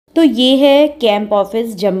तो ये है कैंप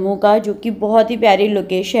ऑफिस जम्मू का, जो कि बहुत ही प्यारी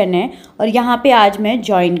लोकेशन है और यहाँ पे आज मैं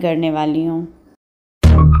ज्वाइन करने वाली हूँ।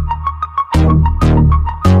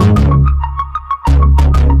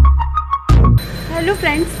 Hello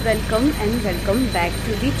friends, welcome back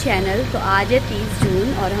to the channel. तो आज है 30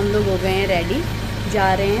 जून और हम लोग हो गए हैं रेडी,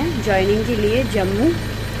 जा रहे हैं ज्वाइनिंग के लिए जम्मू।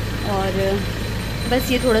 और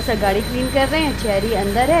बस ये थोड़ा सा गाड़ी क्लीन कर रहे हैं, चेरी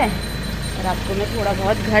अंदर है और आपको मैं थोड़ा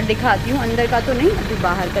बहुत घर दिखाती हूँ, अंदर का तो नहीं, अभी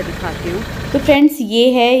बाहर का दिखाती हूँ। तो फ्रेंड्स, ये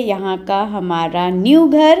है यहाँ का हमारा न्यू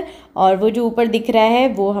घर और वो जो ऊपर दिख रहा है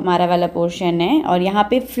वो हमारा वाला पोर्शन है। और यहाँ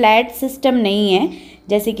पे फ्लैट सिस्टम नहीं है,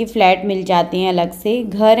 जैसे कि फ्लैट मिल जाते हैं अलग से,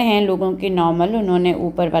 घर हैं लोगों के नॉर्मल, उन्होंने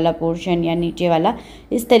ऊपर वाला पोर्शन या नीचे वाला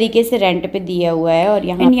इस तरीके से रेंट पे दिया हुआ है। और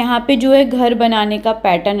यहाँ पे जो है घर बनाने का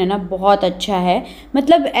पैटर्न है ना, बहुत अच्छा है।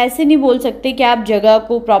 मतलब ऐसे नहीं बोल सकते कि आप जगह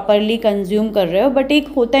को प्रॉपरली कंज्यूम कर रहे हो, बट एक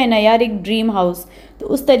होता है ना यार, एक ड्रीम हाउस, तो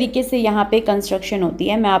उस तरीके से यहाँ पे कंस्ट्रक्शन होती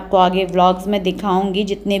है। मैं आपको आगे व्लॉग्स में दिखाऊंगी,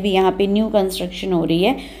 जितने भी यहाँ पे न्यू कंस्ट्रक्शन हो रही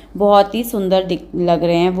है बहुत ही सुंदर लग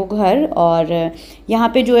रहे हैं वो घर। और यहाँ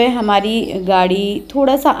पे जो है हमारी गाड़ी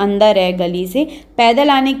थोड़ा सा अंदर है गली से, पैदल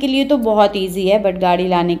आने के लिए तो बहुत इजी है, बट गाड़ी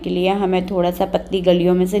लाने के लिए हमें थोड़ा सा पतली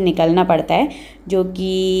गलियों में से निकलना पड़ता है, जो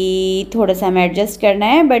कि थोड़ा सा हमें एडजस्ट करना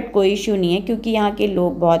है। बट कोई इशू नहीं है, क्योंकि यहाँ के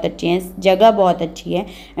लोग बहुत अच्छे हैं, जगह बहुत अच्छी है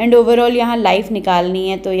एंड ओवरऑल यहाँ लाइफ निकालनी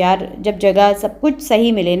है तो यार जब जगह सब कुछ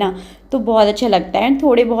सही मिले ना तो बहुत अच्छा लगता है।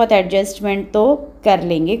 थोड़े बहुत एडजस्टमेंट तो कर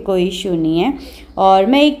लेंगे, कोई इशू नहीं है। और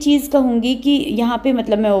मैं एक चीज़ कहूँगी कि यहाँ पे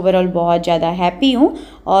मतलब मैं ओवरऑल बहुत ज़्यादा हैप्पी हूँ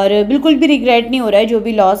और बिल्कुल भी रिग्रेट नहीं हो रहा है जो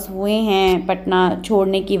भी लॉस हुए हैं पटना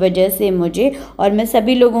छोड़ने की वजह से मुझे। और मैं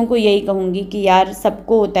सभी लोगों को यही कहूँगी कि यार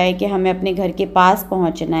सबको होता है कि हमें अपने घर के पास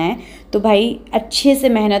पहुँचना है, तो भाई अच्छे से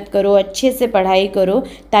मेहनत करो, अच्छे से पढ़ाई करो,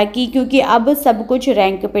 ताकि क्योंकि अब सब कुछ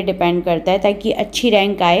रैंक पे डिपेंड करता है, ताकि अच्छी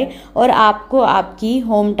रैंक आए और आपको आपकी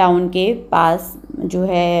होम टाउन के पास जो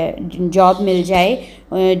है जॉब मिल जाए,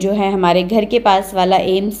 जो है हमारे घर के पास वाला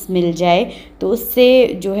एम्स मिल जाए, तो उससे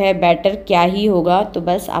जो है बेटर क्या ही होगा। तो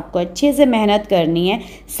बस आपको अच्छे से मेहनत करनी है,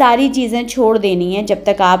 सारी चीज़ें छोड़ देनी है जब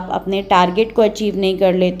तक आप अपने टारगेट को अचीव नहीं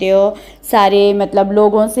कर लेते हो। सारे मतलब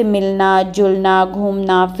लोगों से मिलना जुलना,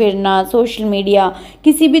 घूमना फिरना, सोशल मीडिया,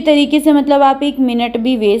 किसी भी तरीके से मतलब आप एक मिनट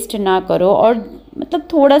भी वेस्ट ना करो और मतलब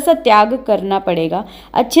थोड़ा सा त्याग करना पड़ेगा।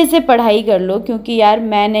 अच्छे से पढ़ाई कर लो, क्योंकि यार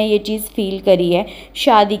मैंने ये चीज़ फील करी है,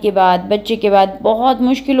 शादी के बाद बच्चे के बाद बहुत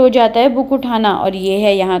मुश्किल हो जाता है बुक उठाना। और ये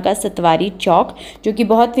है यहाँ का सतवारी चौक, जो कि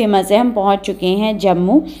बहुत फेमस है। हम पहुँच चुके हैं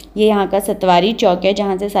जम्मू। ये यहाँ का सतवारी चौक है,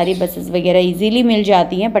 जहाँ से सारी बसेस वगैरह इजीली मिल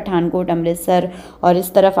जाती हैं पठानकोट, अमृतसर और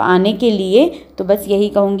इस तरफ आने के लिए। तो बस यही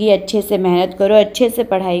कहूँगी, अच्छे से मेहनत करो, अच्छे से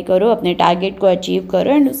पढ़ाई करो, अपने टारगेट को अचीव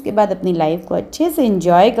करो एंड उसके बाद अपनी लाइफ को अच्छे से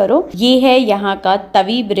इंजॉय करो। ये है यहाँ का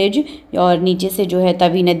तवी ब्रिज और नीचे से जो है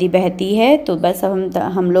तवी नदी बहती है। तो बस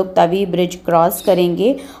हम लोग तवी ब्रिज क्रॉस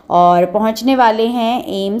करेंगे और पहुंचने वाले हैं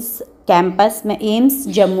एम्स कैंपस में। एम्स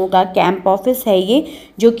जम्मू का कैंप ऑफिस है ये,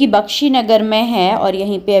 जो कि बख्शी नगर में है और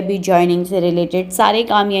यहीं पे अभी ज्वाइनिंग से रिलेटेड सारे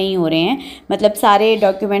काम यहीं हो रहे हैं, मतलब सारे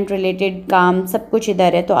डॉक्यूमेंट रिलेटेड काम सब कुछ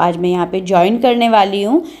इधर है। तो आज मैं यहाँ पे ज्वाइन करने वाली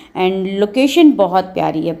हूँ एंड लोकेशन बहुत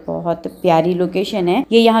प्यारी है, बहुत प्यारी लोकेशन है।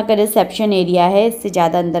 ये यहाँ का रिसेप्शन एरिया है, इससे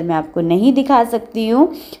ज़्यादा अंदर मैं आपको नहीं दिखा सकती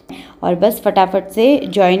हूँ। और बस फटाफट से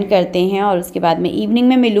ज्वाइन करते हैं और उसके बाद मैं इवनिंग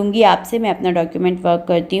में मिलूँगी आपसे। मैं अपना डॉक्यूमेंट वर्क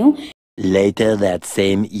करती हूँ। Later that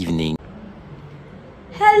same evening.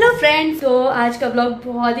 Hello friends, तो आज का ब्लॉग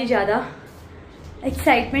बहुत ही ज़्यादा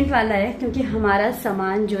एक्साइटमेंट वाला है, क्योंकि हमारा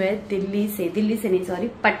सामान जो है दिल्ली से नहीं सॉरी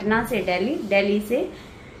पटना से दिल्ली से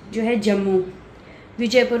जो है जम्मू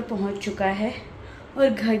विजयपुर पहुंच चुका है और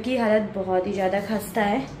घर की हालत बहुत ही ज़्यादा खस्ता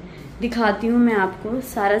है। दिखाती हूँ मैं आपको,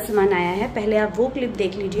 सारा सामान आया है। पहले आप वो क्लिप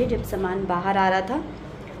देख लीजिए जब सामान बाहर आ रहा था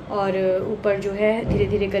और ऊपर जो है धीरे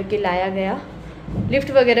धीरे करके लाया गया। लिफ्ट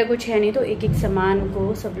वगैरह कुछ है नहीं, तो एक एक सामान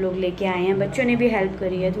को सब लोग लेके आए हैं। बच्चों ने भी हेल्प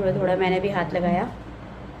करी है, थोड़ा थोड़ा मैंने भी हाथ लगाया,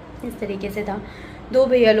 इस तरीके से था। 2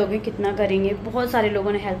 भैया लोग हैं, कितना करेंगे, बहुत सारे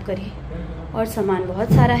लोगों ने हेल्प करी और सामान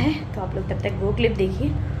बहुत सारा है। तो आप लोग तब तक वो क्लिप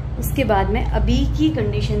देखिए, उसके बाद मैं अभी की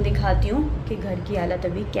कंडीशन दिखाती हूँ कि घर की हालत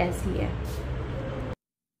अभी कैसी है।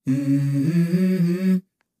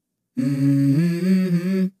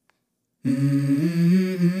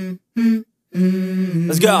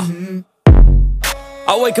 Let's go.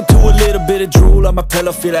 I wake up to a little bit of drool on my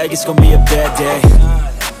pillow, feel like it's gonna be a bad day.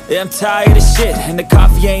 Yeah, I'm tired of shit and the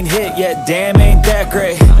coffee ain't hit yet, damn ain't that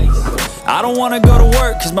great. I don't wanna go to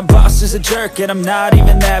work cause my boss is a jerk and I'm not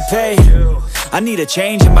even that paid. I need a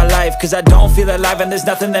change in my life cause I don't feel alive and there's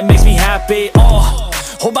nothing that makes me happy.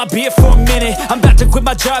 Hold my beer for a minute. I'm about to quit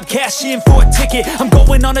my job, cash in for a ticket. I'm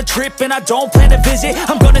going on a trip and I don't plan to visit.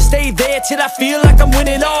 I'm gonna stay there till I feel like I'm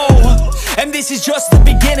winning. Oh, and this is just the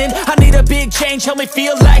beginning. I need a big change, help me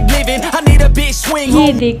feel like living. I need a big swing.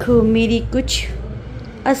 ये देखो मेरी कुछ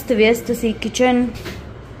अस्त व्यस्त सी kitchen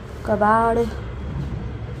कबाड़।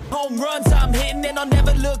 Home runs I'm hitting and I'll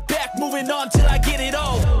never look back. Moving on till I get it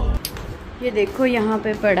all. ये देखो यहाँ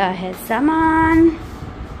पे पड़ा है सामान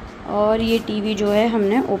और ये टीवी जो है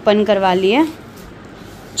हमने ओपन करवा लिया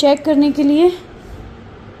चेक करने के लिए,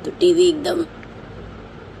 तो टीवी एकदम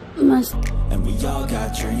मस्त।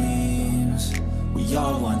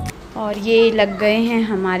 और ये लग गए हैं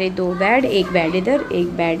हमारे 2 बेड, एक बेड इधर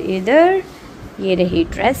एक बेड इधर। ये रही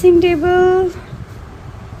ड्रेसिंग टेबल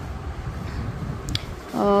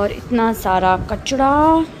और इतना सारा कचरा।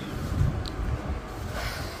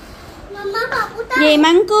 ये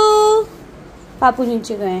मंकू पापू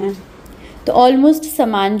नीचे गए हैं। तो ऑलमोस्ट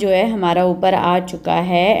सामान जो है हमारा ऊपर आ चुका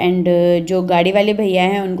है एंड जो गाड़ी वाले भैया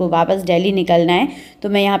हैं उनको वापस दिल्ली निकलना है, तो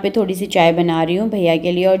मैं यहाँ पे थोड़ी सी चाय बना रही हूँ भैया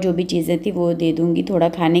के लिए और जो भी चीज़ें थी वो दे दूँगी थोड़ा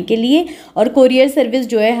खाने के लिए। और कोरियर सर्विस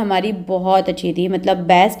जो है हमारी बहुत अच्छी थी, मतलब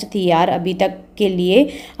बेस्ट थी यार अभी तक के लिए।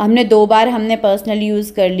 हमने 2 बार हमने पर्सनली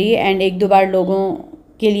यूज़ कर ली एंड 1-2 बार लोगों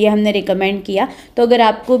के लिए हमने रिकमेंड किया। तो अगर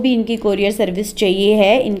आपको भी इनकी कोरियर सर्विस चाहिए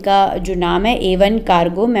है, इनका जो नाम है A1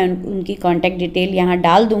 कार्गो, मैं उनकी कॉन्टैक्ट डिटेल यहाँ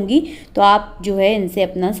डाल दूँगी, तो आप जो है इनसे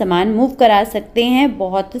अपना सामान मूव करा सकते हैं।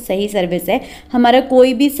 बहुत सही सर्विस है, हमारा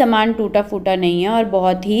कोई भी सामान टूटा फूटा नहीं है और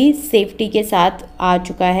बहुत ही सेफ्टी के साथ आ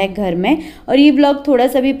चुका है घर में। और ये ब्लॉग थोड़ा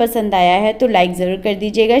सा भी पसंद आया है तो लाइक ज़रूर कर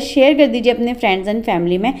दीजिएगा, शेयर कर दीजिए अपने फ्रेंड्स एंड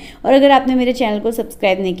फैमिली में। और अगर आपने मेरे चैनल को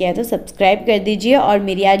सब्सक्राइब नहीं किया तो सब्सक्राइब कर दीजिए। और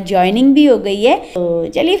मेरी आज ज्वाइनिंग भी हो गई है, तो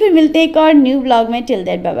चलिए फिर मिलते हैं एक और न्यू ब्लॉग में। Till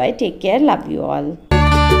that bye bye, take care, love you all.